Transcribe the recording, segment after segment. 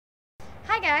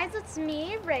Hi guys, it's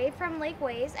me, Ray from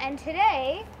Lakeways, and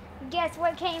today, guess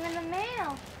what came in the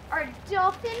mail? Our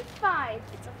Dolphin 5.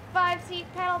 It's a 5-seat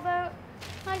paddle boat,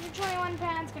 121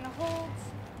 pounds, gonna hold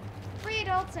 3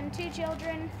 adults and 2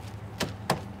 children.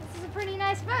 This is a pretty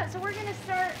nice boat, so we're gonna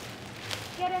start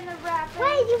getting the wrapping.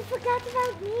 Wait, you forgot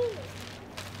about me.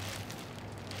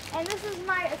 And this is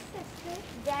my assistant.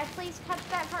 Dad, please cut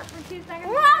that part for 2 seconds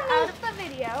Mommy! out of the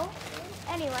video.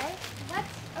 Anyway,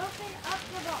 let's open up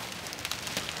the box.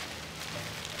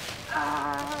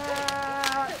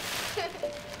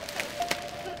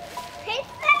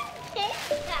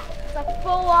 It's a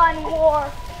full-on war.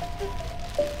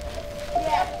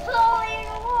 Yeah. Pulling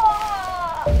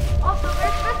war. Also,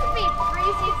 there's supposed to be 3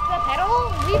 seats to pedal.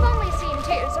 We've only seen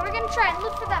 2, so we're gonna try and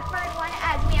look for that third one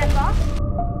as we unbox.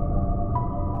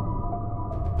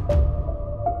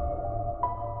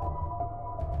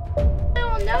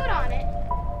 Little note on it.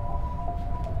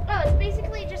 Oh, it's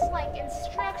basically just like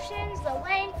instructions, the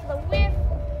length, the width,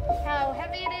 how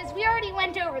heavy it is. We already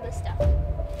went over this stuff.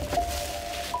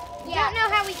 Don't know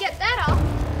how we get that off,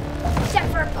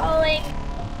 except for pulling.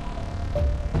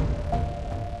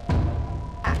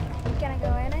 Gonna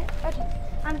go in it. Okay.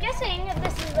 I'm guessing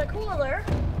this is the cooler.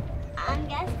 I'm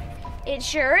guessing. It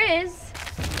sure is.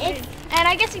 And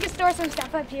I guess you can store some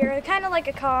stuff up here, kind of like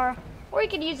a car, or you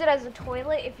could use it as a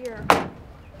toilet if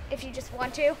you just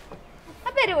want to.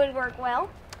 I bet it would work well.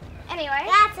 Anyway.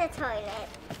 That's a toilet.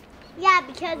 Yeah,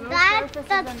 because that's the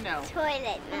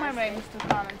toilet. Come on, Ray, Mr.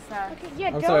 Common Sense. Okay, yeah,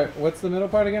 I'm sorry, what's the middle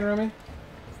part again, Romy?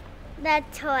 The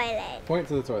toilet. Point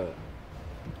to the toilet.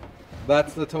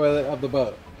 That's the toilet of the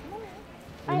boat.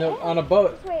 You know, on a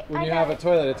boat, when you have a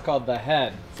toilet, it's called the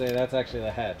head. Say that's actually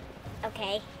the head.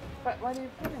 Okay. But what do you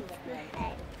put in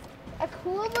there? A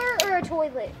cooler or a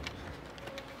toilet?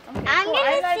 Okay, I'm cool. gonna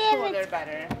I like see if cooler it's-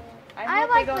 better. I I hope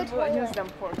like they the don't toilet. use them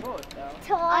for boat,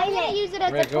 though. I'm gonna Toilet. use it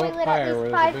as Ray, a go toilet higher at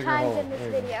where least there's a 5 bigger times hole. in this There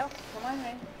you go. video. Come on,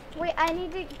 Ray. Wait, I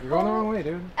need to. You're going the wrong way,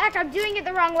 dude. Heck, I'm doing it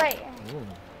the wrong way. Ooh.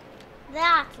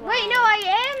 That's why. Wait, no, I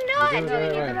am not You're doing doing it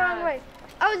it the the right wrong way.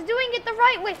 I was doing it the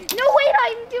right way. No, wait,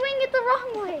 I'm doing it the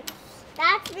wrong way.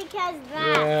 That's because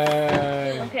that.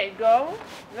 Yay. Okay, go.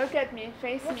 Look at me,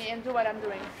 face me, and do what I'm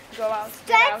doing. Go out.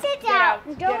 Stretch it Get out. out.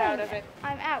 Go. Get out of it.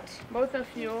 I'm out. Both of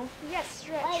you. Yes,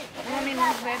 stretch. Wait, I mean,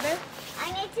 grab baby. that.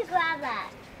 I need to grab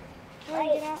that.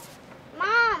 Wanna get out?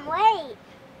 Mom, wait.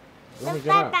 Let me Lift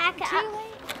get that out. back Too up.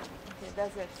 late. Okay,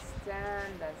 does it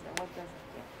stand? Does it? What does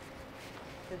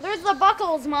it do? There's the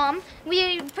buckles, Mom.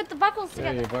 We put the buckles Yeah,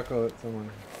 together. you buckle it someone.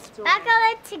 Buckle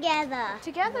it together.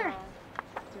 Together.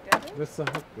 Together? This is the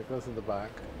hook that goes in the back.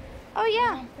 Oh,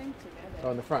 yeah. Think together.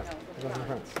 Oh, in the front. It goes in the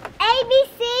front.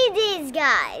 ABCDs,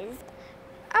 guys.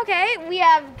 Okay, we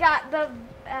have got the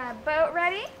boat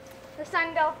ready, the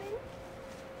Sun Dolphin.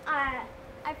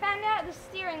 I found out the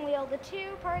steering wheel, the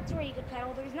 2 parts where you could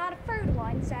pedal. There's not a third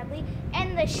one, sadly,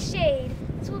 and the shade.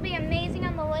 This will be amazing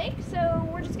on the lake, so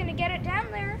we're just gonna get it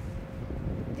down there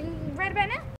right about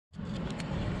now.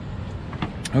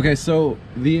 Okay, so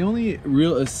the only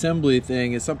real assembly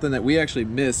thing is something that we actually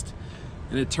missed,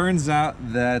 and it turns out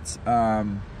that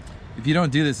if you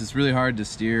don't do this, it's really hard to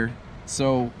steer.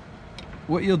 So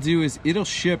what you'll do is it'll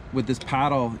ship with this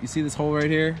paddle. You see this hole right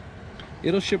here?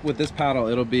 It'll ship with this paddle.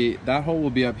 That hole will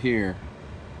be up here.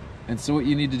 And so what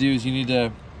you need to do is you need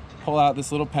to pull out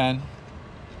this little pen.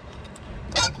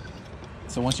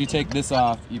 So once you take this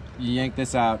off, you yank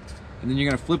this out, and then you're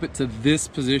gonna flip it to this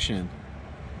position.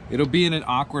 It'll be in an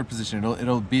awkward position.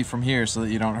 It'll be from here so that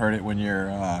you don't hurt it when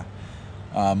you're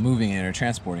moving it or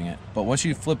transporting it. But once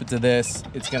you flip it to this,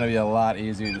 it's gonna be a lot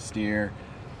easier to steer.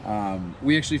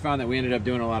 We actually found that we ended up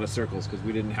doing a lot of circles because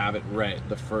we didn't have it right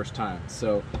the first time.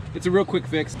 So it's a real quick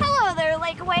fix. Hello there,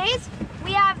 Lakeways.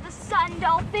 We have the Sun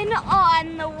Dolphin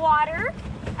on the water,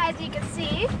 as you can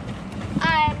see.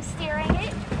 I'm steering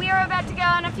it. We are about to go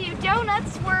on a few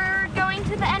donuts. We're going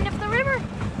to the end of the river.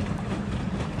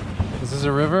 Is this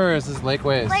a river or is this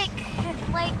Lakeways? Lake,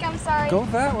 I'm sorry. Go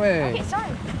that way. Okay,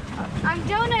 sorry. I'm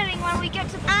donuting when we get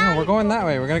to the No, we're going that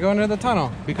way. We're gonna go under the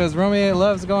tunnel because Romy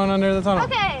loves going under the tunnel.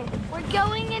 Okay, we're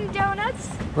going in donuts.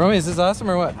 Romy, is this awesome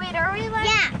or what? Wait, are we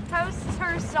allowed to post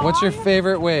her song? What's your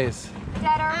favorite ways?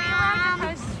 Dad, are we allowed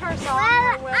to post her song?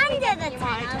 Well, or will we get under the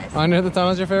demonetized? Under the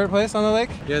tunnel is your favorite place on the lake?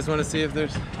 You guys want to see if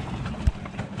there's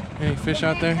any fish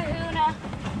out there? Kahuna.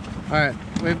 All right,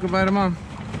 wave goodbye to Mom.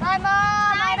 Bye, Mom.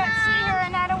 I don't see her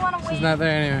and I don't want to wait. She's not there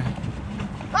anyway.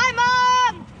 Bye,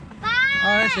 Mom. Oh,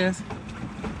 there she is.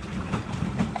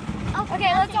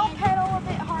 Okay, let's all pedal a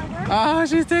bit harder. Oh,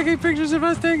 she's taking pictures of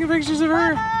us taking pictures of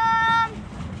her. Mom.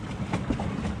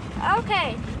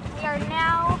 Okay, we are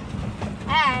now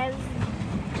as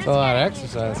It's a lot of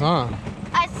exercise, huh?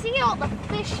 a see all the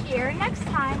fish here. Next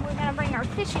time we're gonna bring our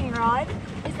fishing rod.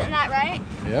 Isn't that right?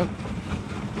 Yep.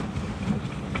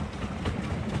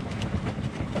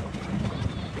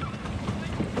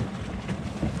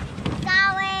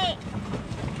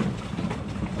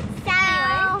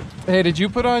 Hey, did you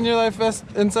put on your life vest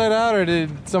inside out, or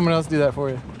did someone else do that for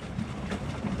you?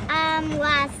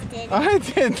 Last did. I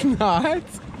did not.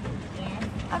 Yes.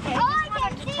 Okay. Oh, I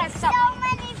can see so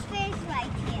many fish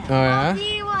right here. Oh yeah? Do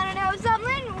you want to know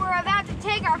something? We're about to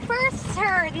take our first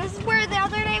turn. This is where the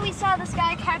other day we saw this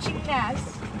guy catching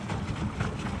bass.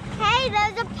 Hey,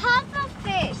 there's a puffer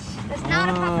fish. That's not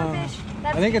a puffer fish.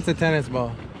 That's I think it's a tennis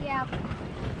ball. yeah.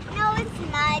 No, it's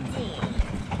muddy.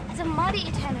 It's a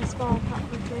muddy tennis ball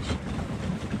puffer fish.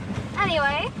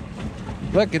 Anyway.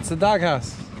 Look, it's the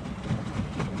doghouse.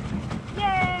 Yay!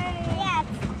 Yes.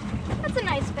 That's a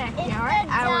nice backyard. It's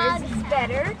the Ours is doghouse.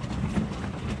 better.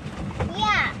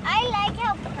 Yeah, I like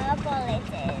how purple it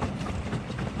is.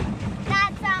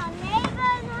 That's our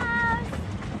neighbor's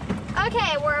house.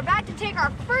 Okay, we're about to take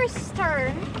our first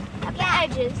turn at the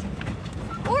edges.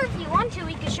 Or if you want to,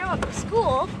 we could show up at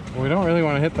school. We don't really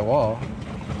want to hit the wall.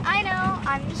 I know,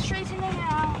 I'm just straightening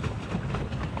out.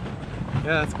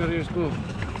 Yeah, let's go to your school.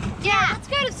 Yeah, let's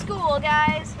go to school,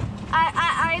 guys.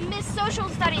 I missed social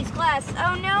studies class.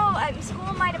 Oh no,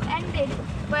 school might have ended.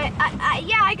 But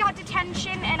yeah, I got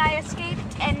detention and I escaped,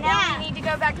 and now we need to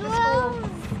go back to school.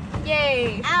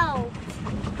 Yay. Out.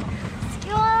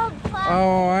 School plus.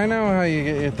 Oh, I know how you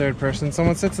get your third person.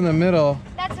 Someone sits in the middle,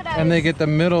 That's what I and was... they get the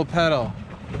middle pedal.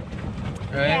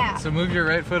 Right? Yeah. So move your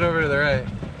right foot over to the right.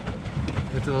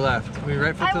 Or to the left. Move your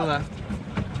right foot to the left.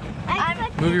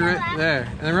 Move your right there.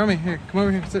 And then Romy, here, come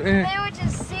over here. Sit right here. They would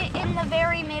just sit in the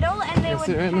very middle, and they would...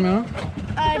 Sit right in the middle.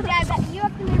 Dad, you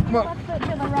have to move your left foot to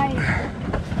the right.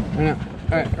 I know.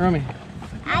 Alright, Romy.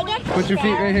 I get Put your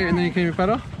feet right here, and then you can you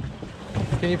pedal?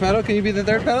 Can you pedal? Can you be the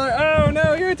third pedaler? Oh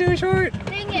no, you're too short.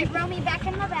 Dang it, Romy, back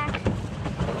in the back.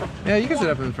 Yeah, you can sit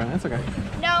up in the front. That's okay.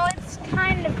 No, it's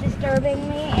kind of disturbing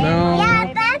me. No.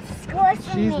 Yeah, that's squishing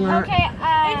She's me. not. Okay,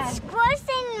 It's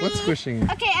squishing me. What's squishing you?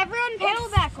 okay, everyone pedal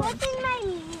backwards. Squishing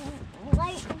my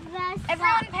light vest.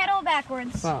 Everyone pedal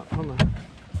backwards. Stop. Hold on.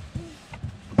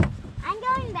 I'm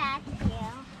going back here.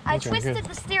 I Okay, twisted good.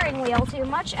 the steering wheel too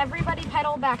much. Everybody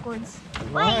pedal backwards.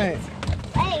 Right.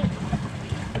 Wait.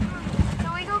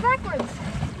 So we go backwards.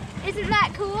 Isn't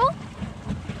that cool?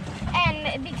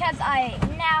 And because I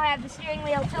now have the steering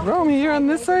wheel tilted. Romy, you're on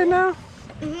this side now?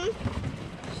 Mhm.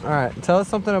 Alright, tell us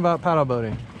something about paddle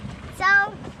boating. So,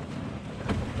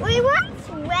 we once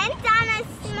went on a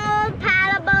small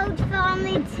paddle boat for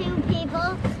only 2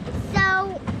 people.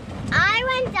 So, I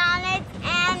went on it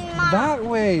and Mom. That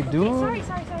way, dude. Okay,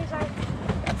 sorry.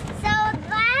 So,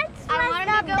 that's I wanted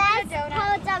was to the go best get a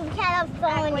donut. part of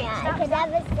California Wait, I stop. could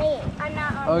ever see. I'm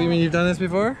not on Oh, you that. mean you've done this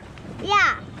before?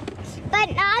 Yeah,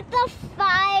 but not the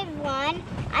 5 one.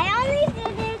 I only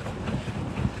did it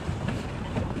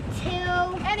 2.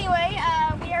 Anyway,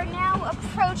 we are now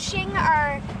approaching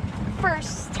our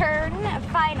first turn,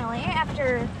 finally,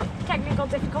 after technical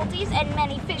difficulties and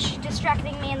many fish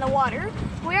distracting me in the water.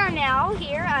 We are now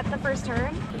here at the first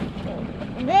turn.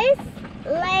 This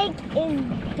lake is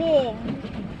big.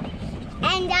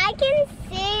 And I can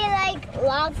see like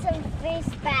lots of fish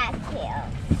back here.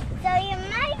 So you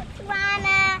might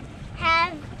wanna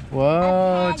have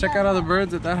Whoa, check out all the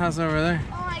birds at that house over there.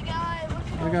 Oh my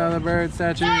god, Look at all the bird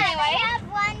statues. Anyway, I have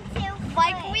 1, 2, 3.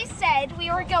 like we said,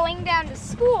 we were going down to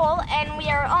school and we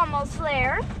are almost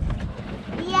there.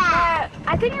 Yeah.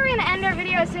 I think we're gonna end our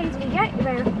video as soon as we get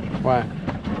there Why?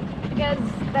 because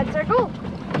that's our goal.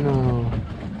 No.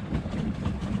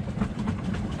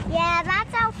 Yeah,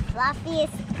 that's our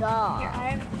fluffiest Here, goal.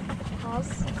 I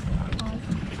pause.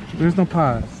 There's no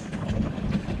pause.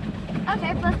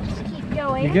 Okay, let's just keep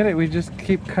going. You get it? We just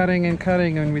keep cutting and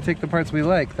cutting and we take the parts we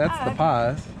like. That's the Okay.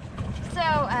 pause. So,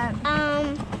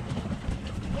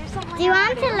 here's something. Do you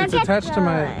want to look It's at attached the... to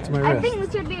my I wrist. think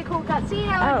this would be a cool cutscene.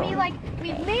 It would be like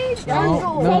we've made No,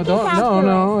 puzzles. no, Take it back to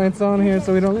no, it's on here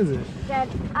so we don't lose it. That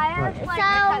I have like a So,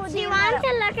 cutscene do you that- want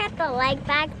to look at the lake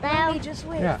back Let there? me just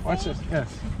wait. Yeah, watch this.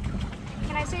 Yes.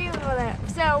 Can I say what that?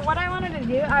 So what I wanted to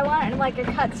do, I wanted like a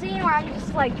cutscene where I'm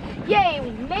just like, yay,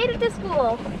 we made it to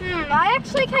school. I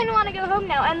actually kind of want to go home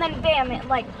now. And then bam, it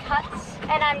like cuts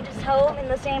and I'm just home in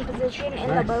the same position in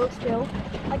the Nice. boat still.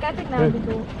 Like I think that would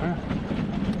be cool. Alright.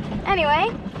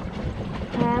 Anyway,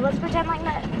 let's pretend like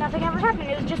nothing ever happened.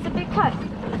 It was just a big cut.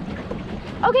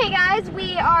 Okay guys,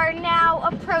 we are now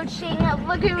approaching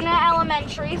Laguna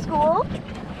Elementary School.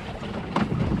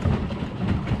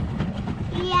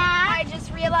 Yeah. I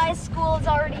just realized school's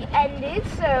already ended,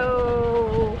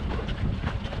 so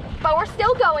but we're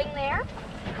still going there.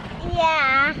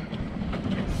 Yeah.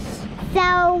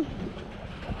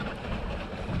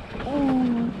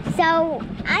 So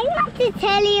I want to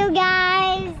tell you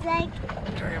guys, like,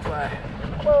 Dragonfly.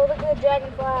 Whoa, look at the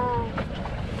dragonfly.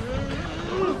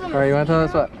 Alright, you want to tell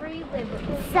us what?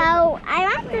 so I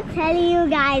want to tell you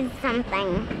guys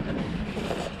something.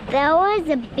 There was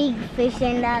a big fish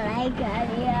in the lake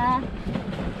earlier.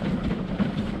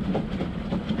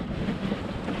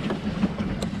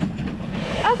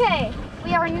 Okay,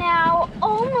 we are now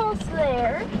almost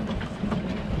there.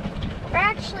 We're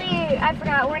actually, I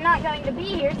forgot, we're not going to be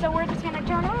here, so we're just gonna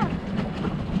turn on.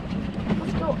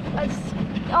 Let's go.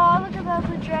 Oh, look at that,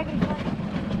 the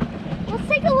dragonfly. Let's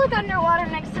take a look underwater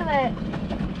next to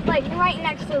the, like right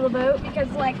next to the boat, because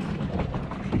like.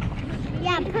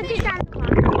 Yeah, put it on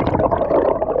the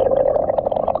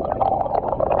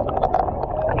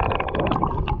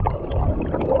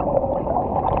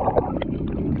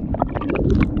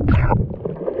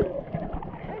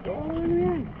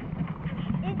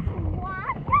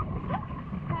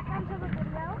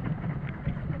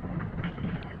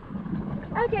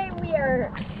Okay, we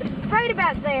are right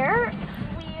about there.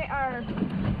 We are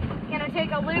gonna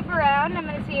take a loop around. I'm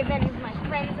gonna see if any of my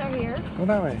friends are here. Go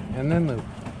that way, and then loop.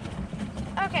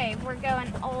 Okay, we're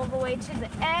going all the way to the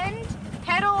end.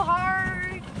 Pedal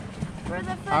hard for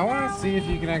the finale. I want to see if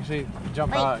you can actually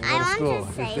jump Wait, out and go I to want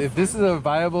school. to say If this is a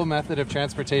viable method of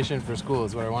transportation for school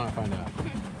is what I want to find out.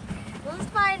 Let's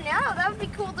find out. That would be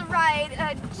cool to ride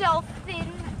a dolphin,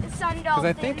 sun dolphin. Because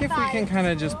I think if we can kind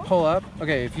of just pull up.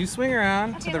 Okay, if you swing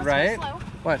around to the right.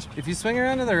 Watch. If you swing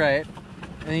around to the right,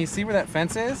 and you see where that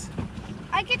fence is.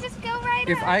 I could just go right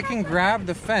If around I that can way. grab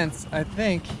the fence, I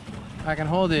think I can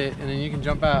hold it, and then you can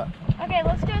jump out. Okay,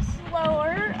 let's go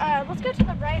slower. Let's go to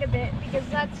the right a bit because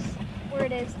that's where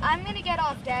it is. I'm gonna get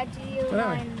off, Dad. Do you Whatever.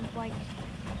 mind, like?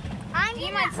 I'm Do you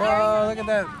gonna mind Whoa! Look at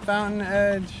that fountain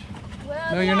edge.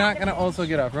 Well, No, you're not gonna also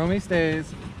get off. Romy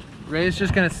stays. Ray's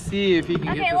just gonna see if he can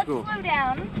Okay, get to let's school. slow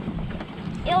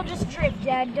down. It'll just drift,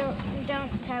 Dad.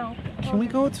 Don't pedal. Can we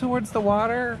go towards the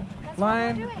water That's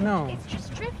line? what we're doing. No. It's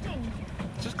just drifting.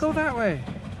 Just go that way.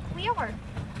 We are.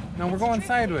 No, we're It's going drifting.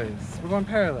 sideways. We're going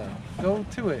parallel. Go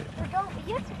to it. We're going.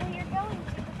 Yes, we are going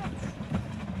to the fence.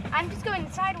 I'm just going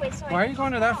sideways. So Why I are you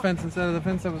going to that fence instead of the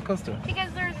fence that was close to it?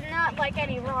 Because there's not like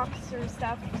any rocks or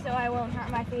stuff, so I won't hurt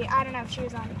my feet. I don't have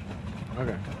shoes on.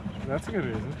 Okay. That's a good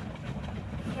reason.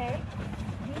 Okay.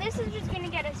 And this is just gonna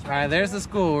get us. All right, there's the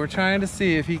school. We're trying to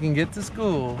see if he can get to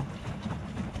school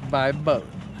by boat.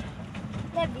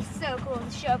 That'd be so cool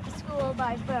to show up to school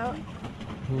by boat.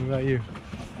 What about you?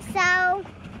 So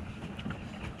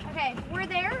Okay, we're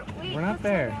there. We're not let's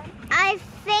slow there. down. I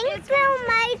think there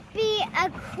might be a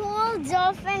cool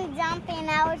dolphin jumping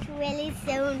out really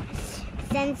soon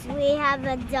since we have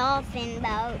a dolphin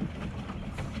boat.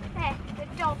 Hey, the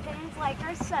dolphin's like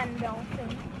our sun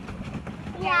dolphin.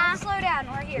 Okay, Yeah. let's slow down.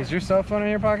 We're here. Is your cell phone in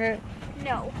your pocket?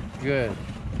 No. Good.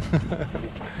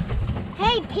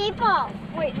 Hey, people!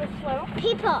 Wait, let's slow.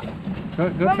 People! Go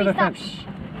to Romy, the stop. fence. Shh.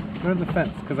 Go to the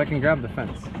fence, because I can grab the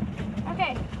fence.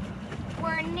 Okay.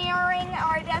 We're nearing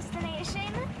our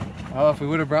destination. Oh, if we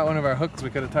would have brought one of our hooks, we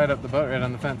could have tied up the boat right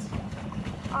on the fence.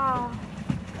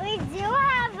 We do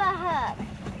have a hook.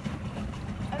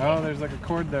 Okay. Oh, there's like a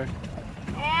cord there.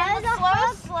 And There's a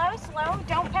hook. slow.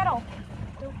 Don't pedal.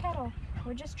 Don't pedal.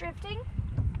 We're just drifting.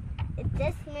 It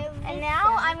just moved. And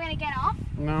now I'm gonna get off.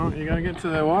 No, you gotta get to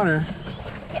the water.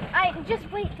 I just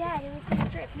wait, Dad. It was gonna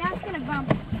drift. Now it's gonna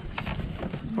bump.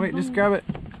 Wait, just grab it.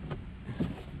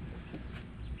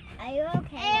 Are you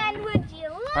okay? And would you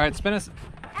look All right, spin us.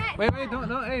 at Wait,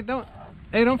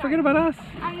 don't forget about us.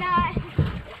 I'm not.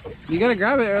 You gotta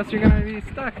grab it or else you're gonna be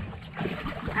stuck.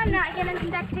 I'm not getting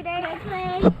stuck today.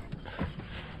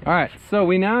 All right, so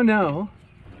we now know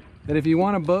that if you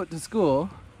want a boat to school,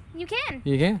 You can.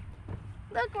 you can.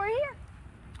 Look, we're here.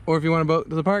 Or if you want a boat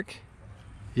to the park,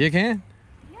 you can.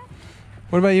 Yeah.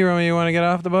 What about you, Romy? You want to get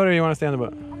off the boat or you want to stay on the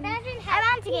boat? Imagine how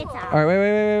I want to get cool. off. All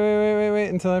right, wait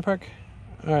until I park.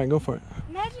 All right, go for it.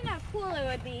 Imagine how cool it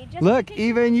would be. Just Look, to take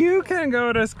even you can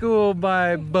go to school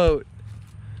by boat.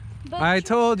 boat I trip.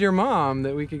 told your mom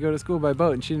that we could go to school by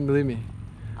boat and she didn't believe me.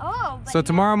 Oh, but So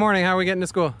tomorrow morning, how are we getting to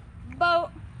school? boat.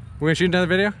 We're gonna shoot another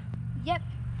video? Yep.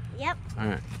 Yep. All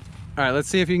right. All right, let's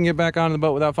see if you can get back on the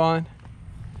boat without falling.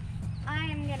 I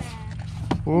am gonna.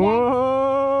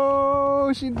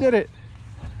 Whoa, she did it.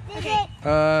 Did it?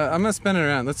 I'm gonna spin it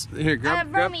around. Let's, here,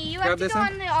 grab Romy, you grab have to this go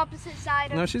end. on the opposite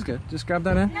side of. No, she's good. Just grab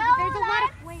that end. No, but there's a lot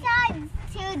of weight. Side's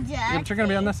too dirty. Yeah, but you're gonna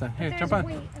be on this side. Here, There's jump on.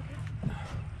 weight.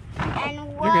 Okay. And You're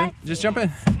what? good. Just jump in.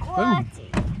 What?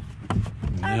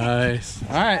 Nice.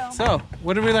 All right, so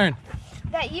what did we learn?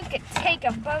 The that you could take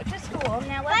a boat to school.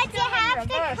 Now let's But go you in have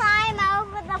to reverse. climb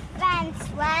over the fence,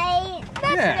 right?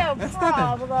 That's Yeah, no that's nothing.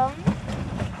 problem.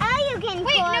 Oh, you can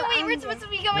Wait, crawl no, wait, we're under. supposed to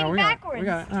be going No, we got it. backwards. We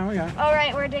got it. No, we got it. All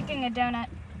right, we're digging a donut.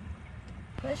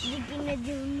 Push. Digging a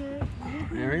donut.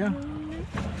 There we go.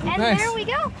 And Nice. there we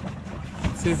go.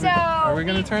 Let's see if So, are we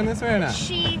gonna we- turn this way or not?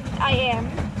 I am.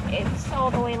 It's all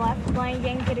the way left. Blind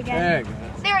yank it again. There you go.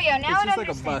 There we go. Now It's it just like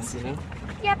a understands. bus, you know?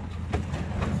 Yep.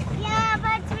 Yeah,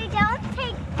 but we don't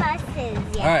take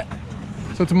buses yet. All right.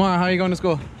 So tomorrow, how are you going to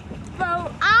school?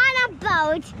 On a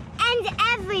boat, and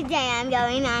every day I'm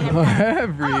going on a boat.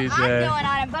 Every I'm day. going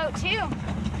on a boat too.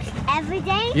 Every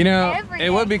day? You know, Every it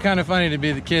would day. be kind of funny to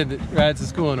be the kid that rides to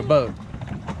school in a boat.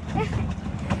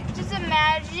 Just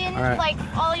imagine, All right. like,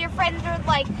 all your friends are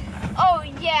like, oh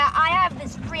yeah, I have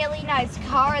this really nice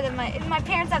car. That my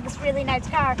parents have this really nice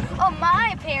car. Oh,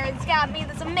 my parents got me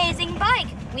this amazing bike.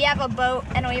 We have a boat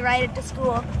and we ride it to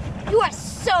school. You are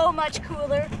so much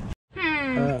cooler.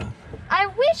 I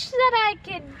wish that I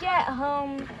could get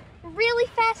home really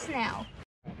fast now.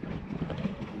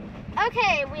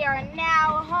 Okay, we are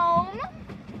now home.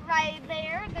 Right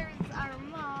there, there's our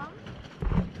mom.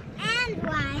 And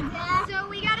Wanda. So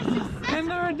we got a success.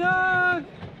 And our dog.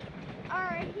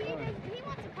 Alright, he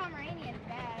wants a Pomeranian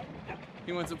bad.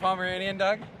 You want some Pomeranian,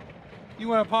 Doug? You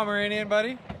want a Pomeranian,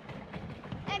 buddy?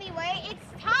 Anyway,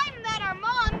 it's time that our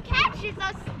mom catches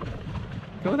us.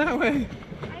 Go that way.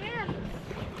 I am.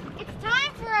 It's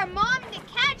time for our mom to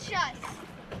catch us.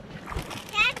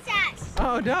 Catch us.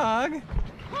 Oh, dog.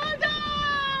 Hold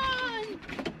on!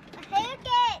 Hook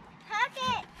it. Hook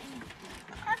it.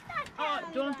 Hook that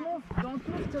down. Don't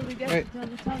move till we get Wait. till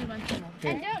the Taliban come up.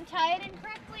 And don't tie it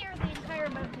incorrectly or the entire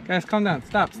boat. Guys, calm down.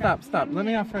 Stop, stop, stop. Let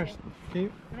me out first. Okay?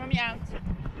 Throw me out.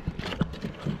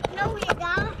 No, we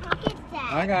gotta hook it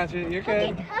down. I got you. You're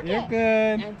good. Hook You're it.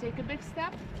 good. And take a big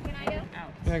step. Can I go?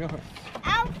 Out. Yeah, go for it.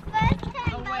 Our first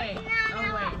time Away. going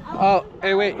on Away. Oh,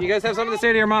 hey, wait. You guys have something to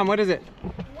say to your mom. What is it?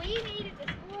 We made it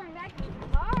to school and back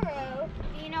tomorrow.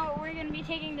 Do you know what we're going to be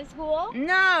taking to school?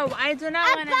 No, I do not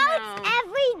want to know. About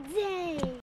every day.